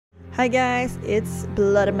Hi guys, it's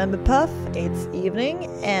Bloody Member Puff, it's evening,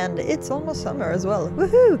 and it's almost summer as well,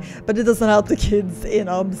 woohoo! But it doesn't help the kids in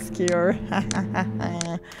Obscure.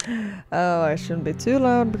 Oh, I shouldn't be too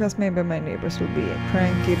loud, because maybe my neighbors will be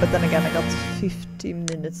cranky, but then again I got 50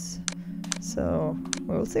 minutes, so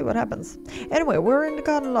we'll see what happens. Anyway, we were in the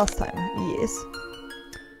garden last time, yes.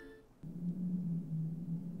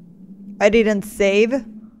 I didn't save.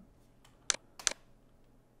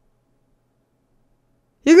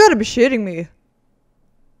 You gotta be shitting me.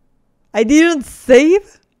 I didn't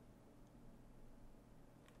save?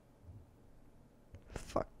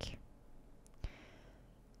 Fuck.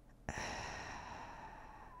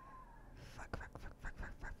 Fuck.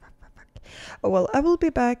 Oh well, I will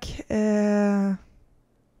be back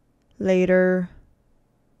later.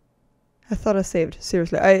 I thought I saved.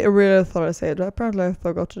 Seriously, I really thought I saved. Apparently I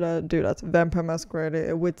forgot to do that. Vampire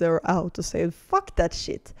Masquerade with their auto save. Fuck that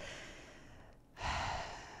shit.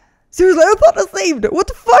 Seriously, I thought I saved! What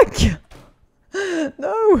the fuck?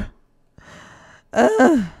 No!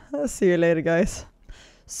 I'll see you later, guys.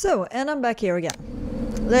 So, and I'm back here again.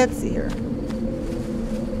 Let's see here.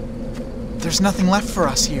 There's nothing left for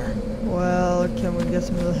us here. Well, can we get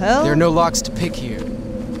some little help? There are no locks to pick here.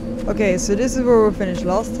 Okay, so this is where we finished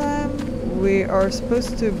last time. We are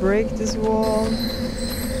supposed to break this wall.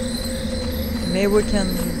 Maybe we can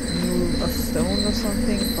move a stone or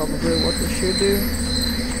something. Probably what we should do.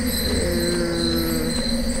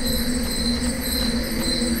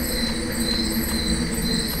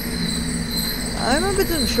 I'm a bit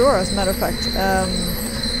unsure, as a matter of fact.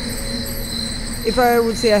 If I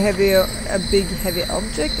would see a big heavy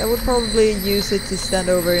object, I would probably use it to stand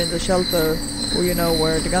over in the shelter, or you know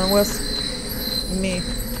where the gun was.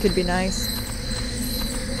 Could be nice.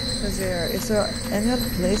 Is there any other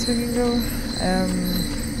place we can go?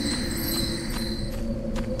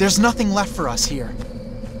 There's nothing left for us here.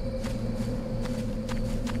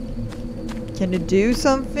 Can you do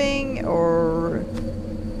something, or...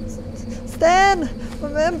 Stan! My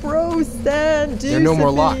man, bro, Stan, do something! There are no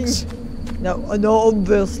more locks. No,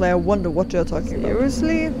 obviously, I wonder what you're talking about.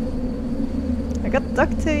 Seriously? I got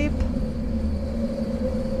duct tape.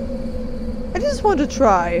 I just want to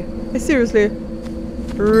try. I seriously,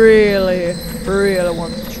 really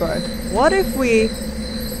want to try. What if we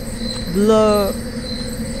blow...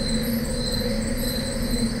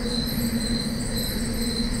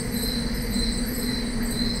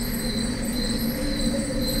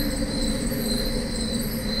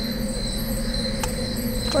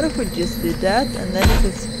 What if we just did that and then it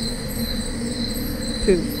is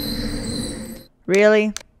poof?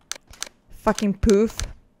 Really? Fucking poof?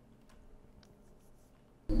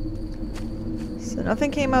 So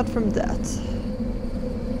nothing came out from that.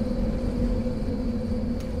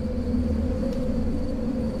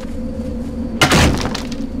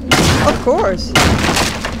 Of course!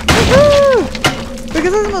 Woohoo!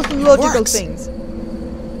 Because that's the most logical things.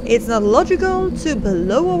 It's not logical to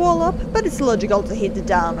blow a wall up, but it's logical to hit it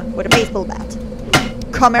down with a baseball bat.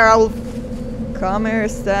 Come here, Alf. Come here,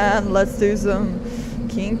 Stan. Let's do some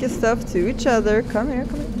kinky stuff to each other. Come here,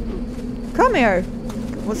 come here. Come here.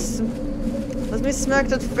 Let me smack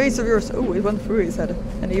that face of yours. Oh, it went through his head.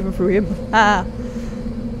 And even through him. Ah.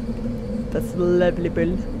 That's lovely,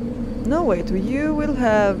 Bill. No, wait. You will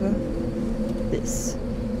have this.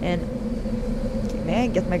 And may I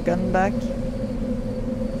get my gun back?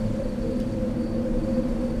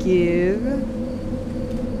 Give.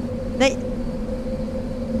 Nay.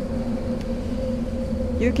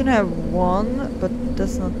 You can have one, but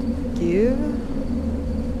does not give.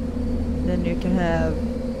 Then you can have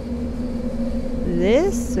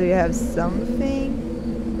this, so you have something.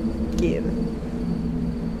 Give.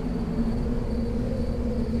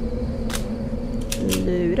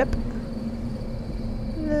 Load up.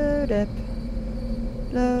 Load up.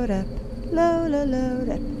 Load up. Load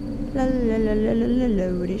up.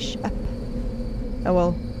 Loadish up. Oh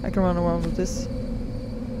well, I can run around with this.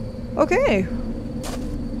 Okay.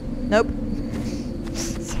 Nope.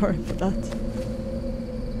 Sorry for that.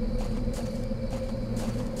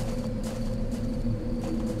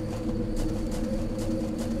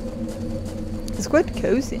 It's quite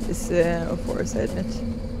cozy in this forest, I admit.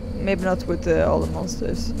 Maybe not with all the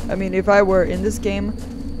monsters. I mean, if I were in this game,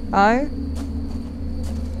 I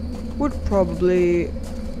would probably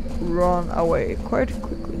run away quite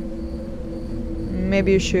quickly.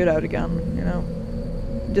 Maybe a shootout again, you know.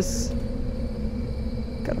 Just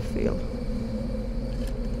gotta feel.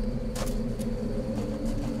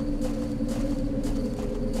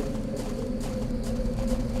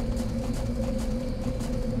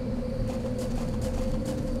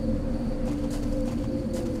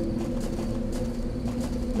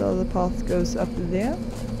 The other path goes up there.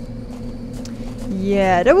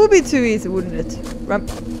 Yeah, that would be too easy, wouldn't it? Run.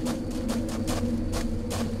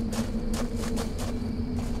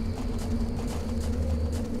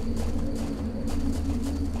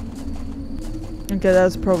 Okay,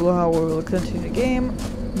 that's probably how we will continue the game.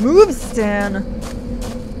 Move, Stan!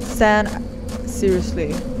 Stan,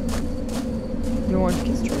 seriously. You weren't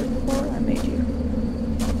castrated before? I made you.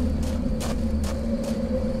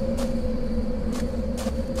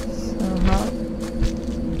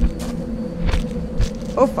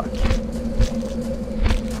 Oh fuck.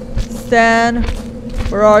 Stan!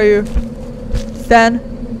 Where are you? Stan!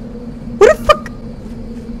 What the fuck?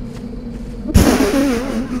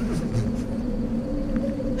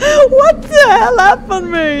 What the hell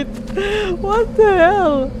happened, mate? What the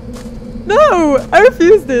hell? No! I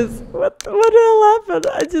refuse this! What the hell happened?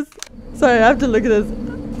 I just... Sorry, I have to look at this.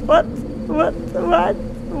 What? What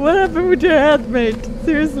happened with your head, mate?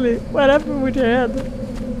 Seriously, what happened with your head?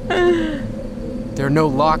 There are no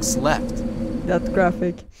locks left. That's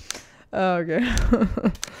graphic. Oh, okay.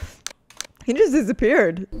 He just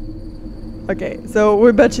disappeared. Okay, so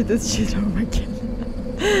we betcha this shit over again.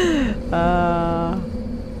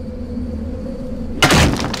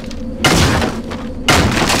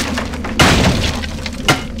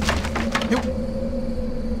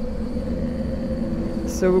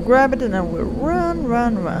 So we'll grab it and then we'll run.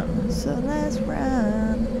 So let's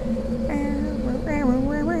run.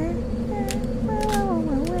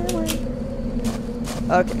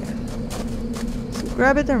 Okay. So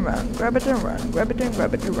grab it and run. Grab it and run. Grab it and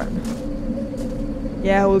run.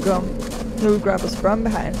 Yeah, he'll grab us from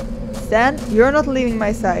behind. Stan, you're not leaving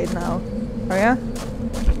my side now. Are ya?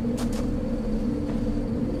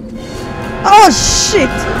 Oh shit!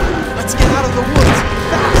 Let's get out of the woods!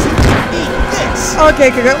 Fast! Eat this!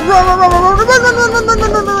 Okay. Run!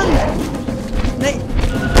 Nay.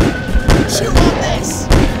 Chew on this!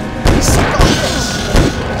 Suck on this!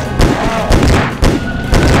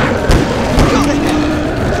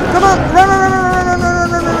 Come on! Run!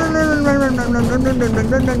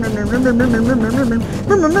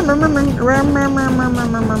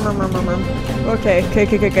 Okay.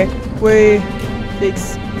 We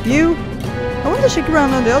fix you. I want to check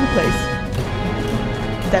around on the other place.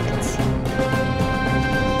 Damn it.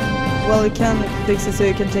 Well, you can fix it so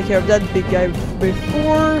you can take care of that big guy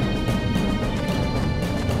before.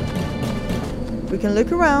 We can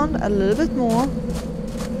look around a little bit more.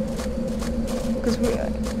 Because I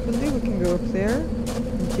believe we can go up there.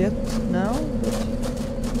 Yet now, but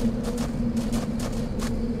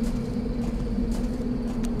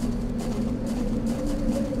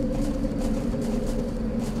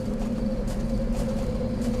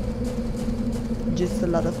just a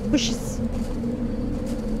lot of bushes.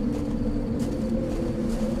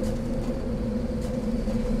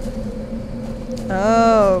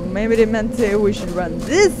 Oh, maybe they meant we should run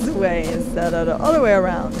this way instead of the other way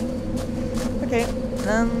around. Okay,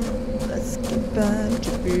 let's get back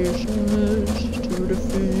to business, to the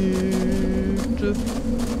feet.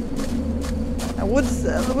 I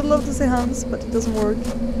would love to say Hans, but it doesn't work.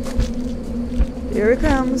 Here he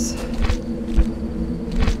comes.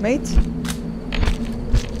 Mate?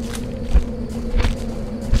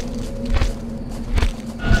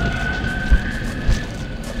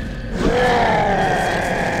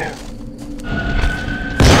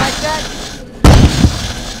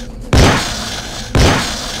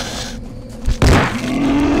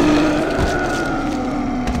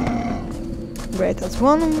 Great, that's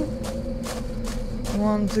one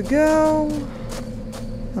to go.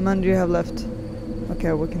 How many do you have left?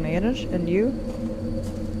 Okay, we can manage. And you?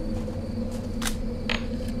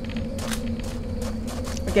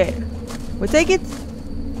 Okay, we take it.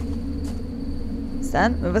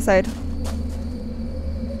 Stand, move aside.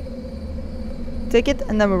 Take it,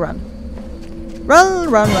 and then we run. Run!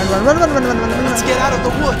 Let's get out of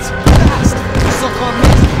the woods! Fast! Suck on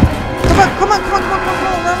this! Come on!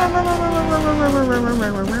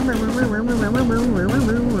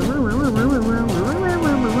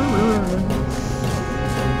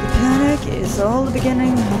 The panic is all the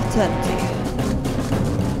beginning of eternity.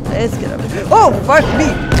 Let's get over here. Oh, fuck me!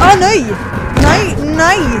 Oh, nej!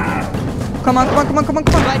 Come on!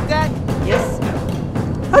 Like that? Yes.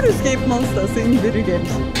 How to escape monsters in video games.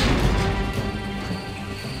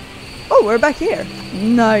 Oh, we're back here.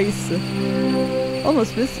 Nice.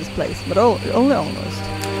 Almost missed this place, but only almost.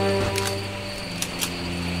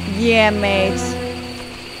 Yeah, mate.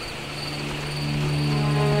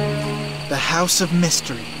 The House of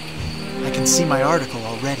Mystery. I can see my article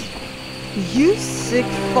already. You sick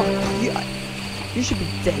fuck. You should be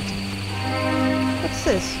dead. What's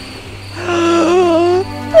this?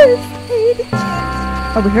 first aid kit.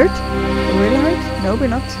 Are we hurt? Are we really hurt? No, we're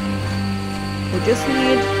not. We just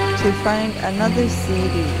need to find another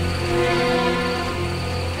CD.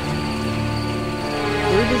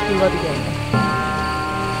 Through this bloody game.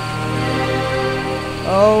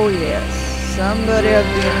 Oh yes, somebody has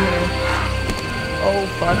been here. Oh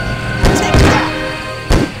fuck. Take that!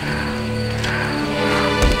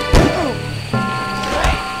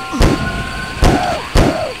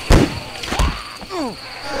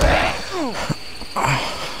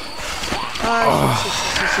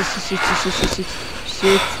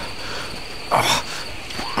 Shit.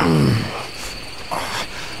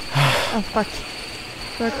 Oh fuck.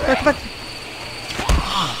 Fuck.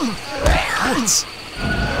 Hurts.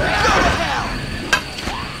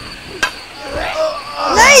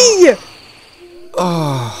 Nej!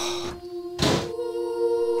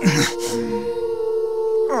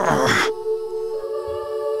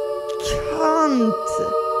 Cunt.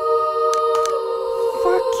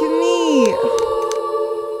 Fuck me.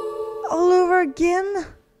 All over again?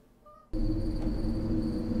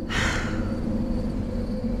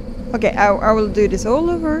 Okay, I will do this all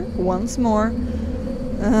over once more.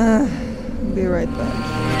 Be right back.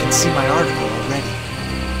 I can see my article already.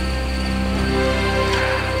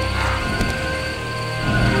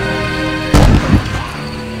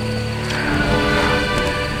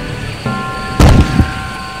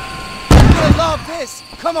 I love this!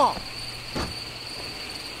 Come on!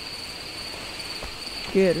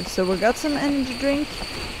 Good, so we got some energy drink.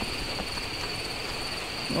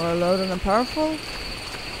 More loud and powerful.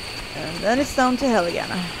 And then it's down to hell again.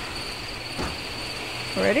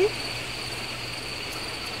 Ready?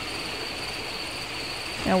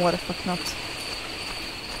 Yeah, what the fuck not.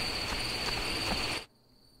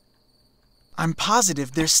 I'm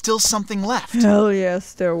positive there's still something left. Hell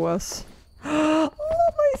yes, there was. Oh,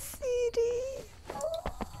 my CD!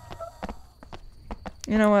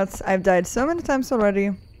 You know what? I've died so many times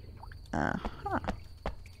already.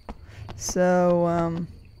 So,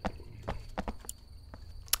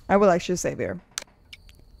 I will actually save here.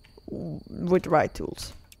 With the right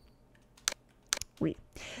tools.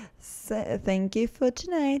 So, thank you for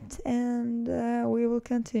tonight, and we will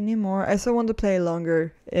continue more. I still want to play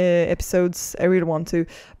longer episodes. I really want to,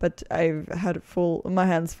 but I've had my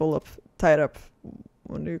hands tied up.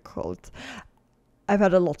 What do you call it? I've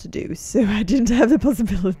had a lot to do, so I didn't have the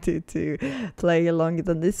possibility to play longer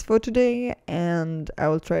than this for today, and I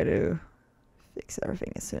will try to fix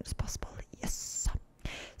everything as soon as possible. Yes.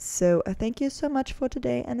 So thank you so much for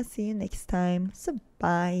today, and I'll see you next time. So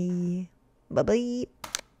bye. Bye bye.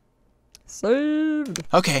 Saved.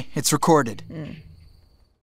 Okay, it's recorded.